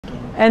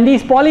And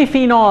these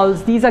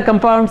polyphenols, these are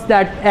compounds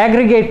that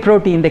aggregate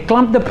protein. They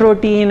clump the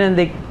protein, and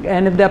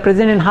if they're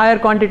present in higher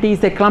quantities,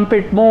 they clump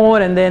it more,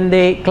 and then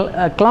they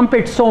clump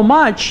it so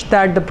much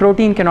that the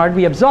protein cannot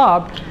be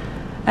absorbed.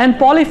 And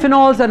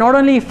polyphenols are not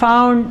only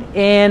found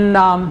in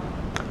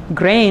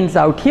grains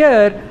out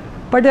here,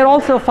 but they're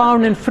also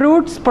found in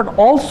fruits, but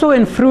also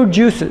in fruit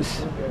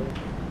juices.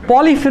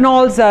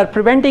 Polyphenols are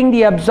preventing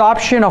the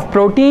absorption of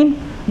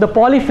protein. The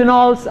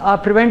polyphenols are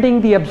preventing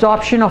the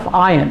absorption of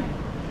iron.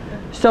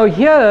 So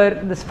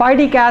here, this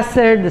phytic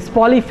acid, this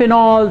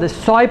polyphenol, this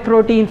soy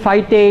protein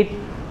phytate,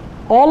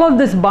 all of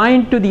this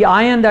bind to the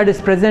iron that is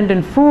present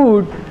in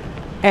food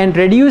and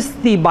reduce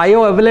the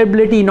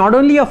bioavailability not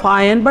only of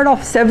iron but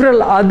of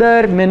several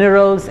other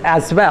minerals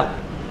as well.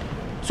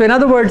 So in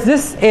other words,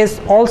 this is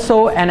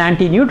also an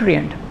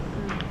anti-nutrient.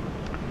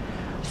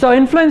 So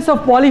influence of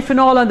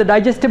polyphenol on the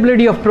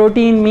digestibility of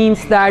protein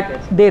means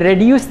that they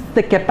reduce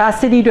the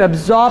capacity to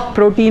absorb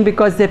protein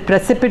because they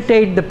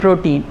precipitate the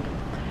protein.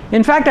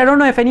 In fact, I don't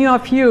know if any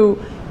of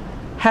you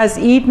has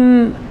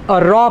eaten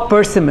a raw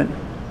persimmon.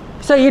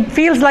 So it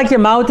feels like your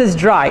mouth is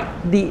dry.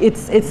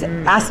 It's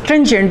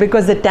astringent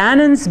because the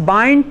tannins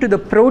bind to the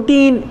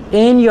protein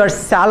in your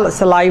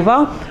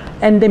saliva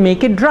and they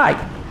make it dry.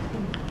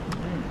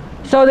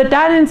 So the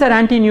tannins are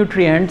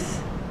anti-nutrients,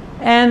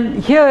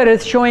 and here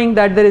is showing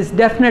that there is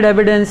definite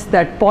evidence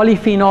that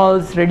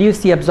polyphenols reduce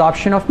the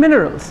absorption of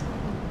minerals.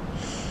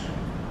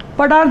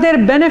 But are there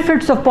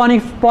benefits of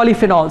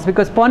polyphenols?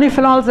 Because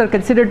polyphenols are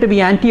considered to be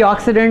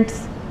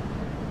antioxidants.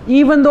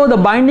 Even though the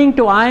binding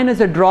to iron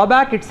is a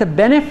drawback, it's a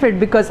benefit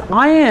because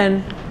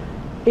iron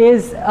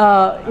is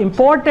an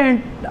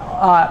important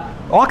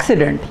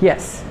oxidant,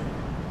 yes.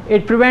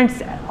 It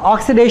prevents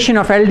oxidation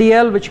of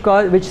LDL,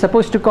 which is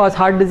supposed to cause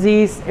heart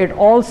disease. It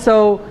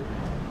also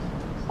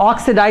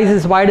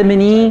oxidizes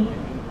vitamin E,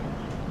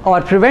 or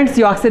prevents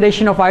the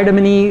oxidation of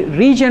vitamin E,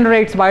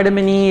 regenerates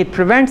vitamin E, it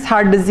prevents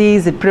heart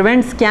disease, it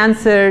prevents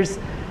cancers,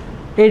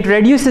 it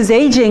reduces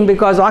aging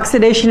because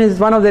oxidation is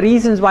one of the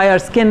reasons why our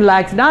skin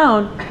lags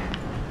down.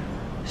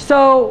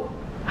 So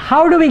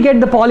how do we get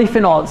the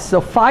polyphenols?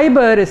 So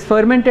fiber is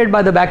fermented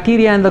by the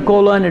bacteria in the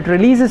colon, it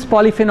releases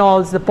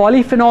polyphenols. The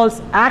polyphenols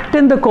act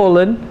in the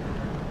colon,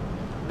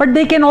 but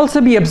they can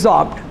also be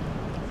absorbed.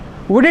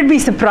 Would it be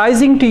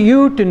surprising to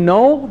you to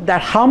know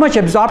that how much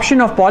absorption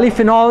of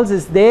polyphenols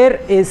is there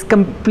is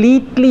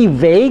completely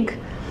vague?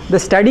 The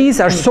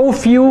studies are so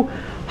few.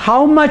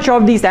 How much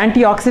of these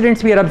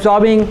antioxidants we are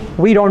absorbing,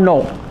 we don't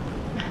know.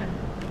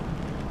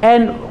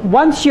 And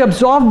once you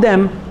absorb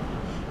them,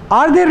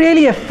 are they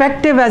really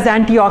effective as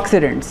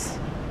antioxidants?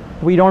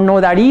 We don't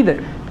know that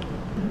either.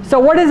 So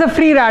what is a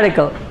free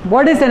radical?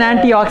 What is an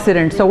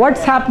antioxidant? So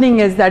what's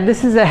happening is that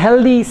this is a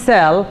healthy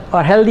cell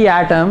or healthy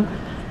atom,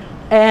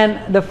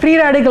 and the free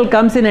radical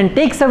comes in and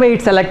takes away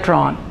its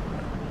electron.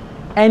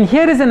 And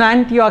here is an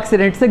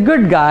antioxidant. It's a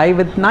good guy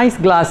with nice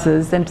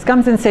glasses, and it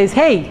comes and says,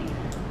 hey,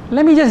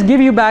 let me just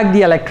give you back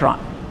the electron.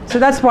 So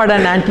that's what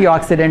an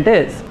antioxidant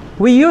is.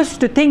 We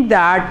used to think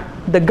that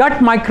the gut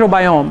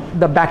microbiome,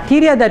 the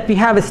bacteria that we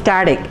have, is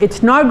static.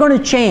 It's not going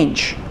to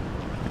change.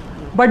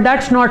 But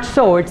that's not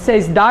so. It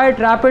says diet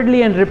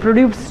rapidly and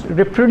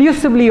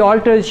reproducibly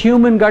alters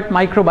human gut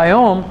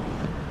microbiome.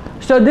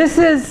 So this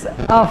is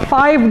a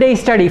 5-day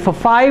study. For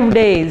 5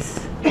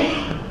 days,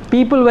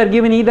 people were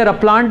given either a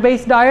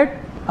plant-based diet,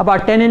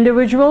 about 10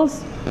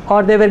 individuals,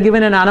 or they were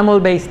given an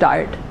animal-based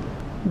diet.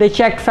 They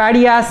checked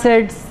fatty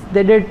acids,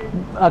 they did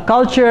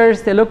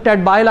cultures, they looked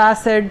at bile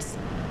acids,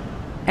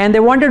 and they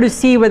wanted to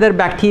see whether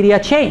bacteria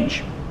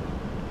change.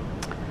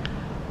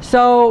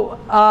 So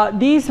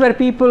these were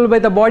people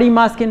with a body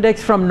mass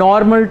index from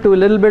normal to a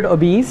little bit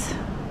obese.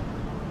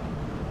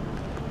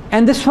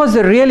 And this was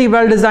a really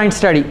well-designed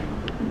study.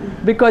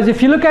 Because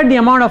if you look at the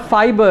amount of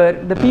fiber,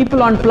 the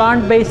people on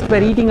plant-based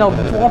were eating a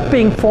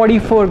whopping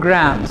 44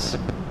 grams,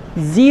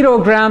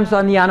 0 grams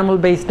on the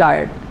animal-based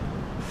diet.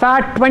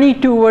 Fat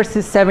 22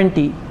 versus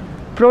 70,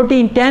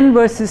 protein 10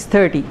 versus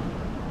 30.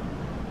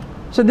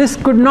 So this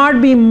could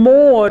not be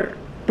more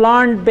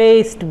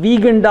plant-based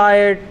vegan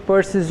diet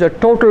versus a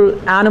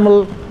total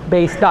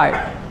animal-based diet.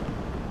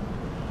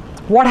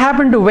 What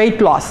happened to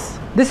weight loss?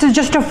 This is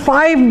just a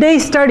 5-day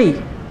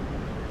study.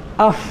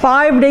 A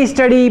 5-day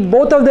study,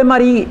 both of them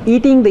are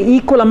eating the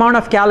equal amount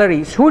of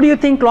calories. Who do you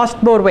think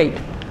lost more weight?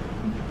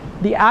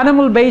 The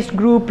animal-based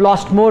group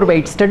lost more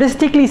weight.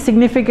 Statistically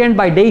significant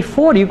by day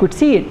 4, you could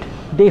see it.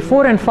 Day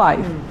 4 and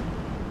 5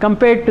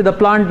 compared to the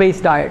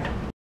plant-based diet.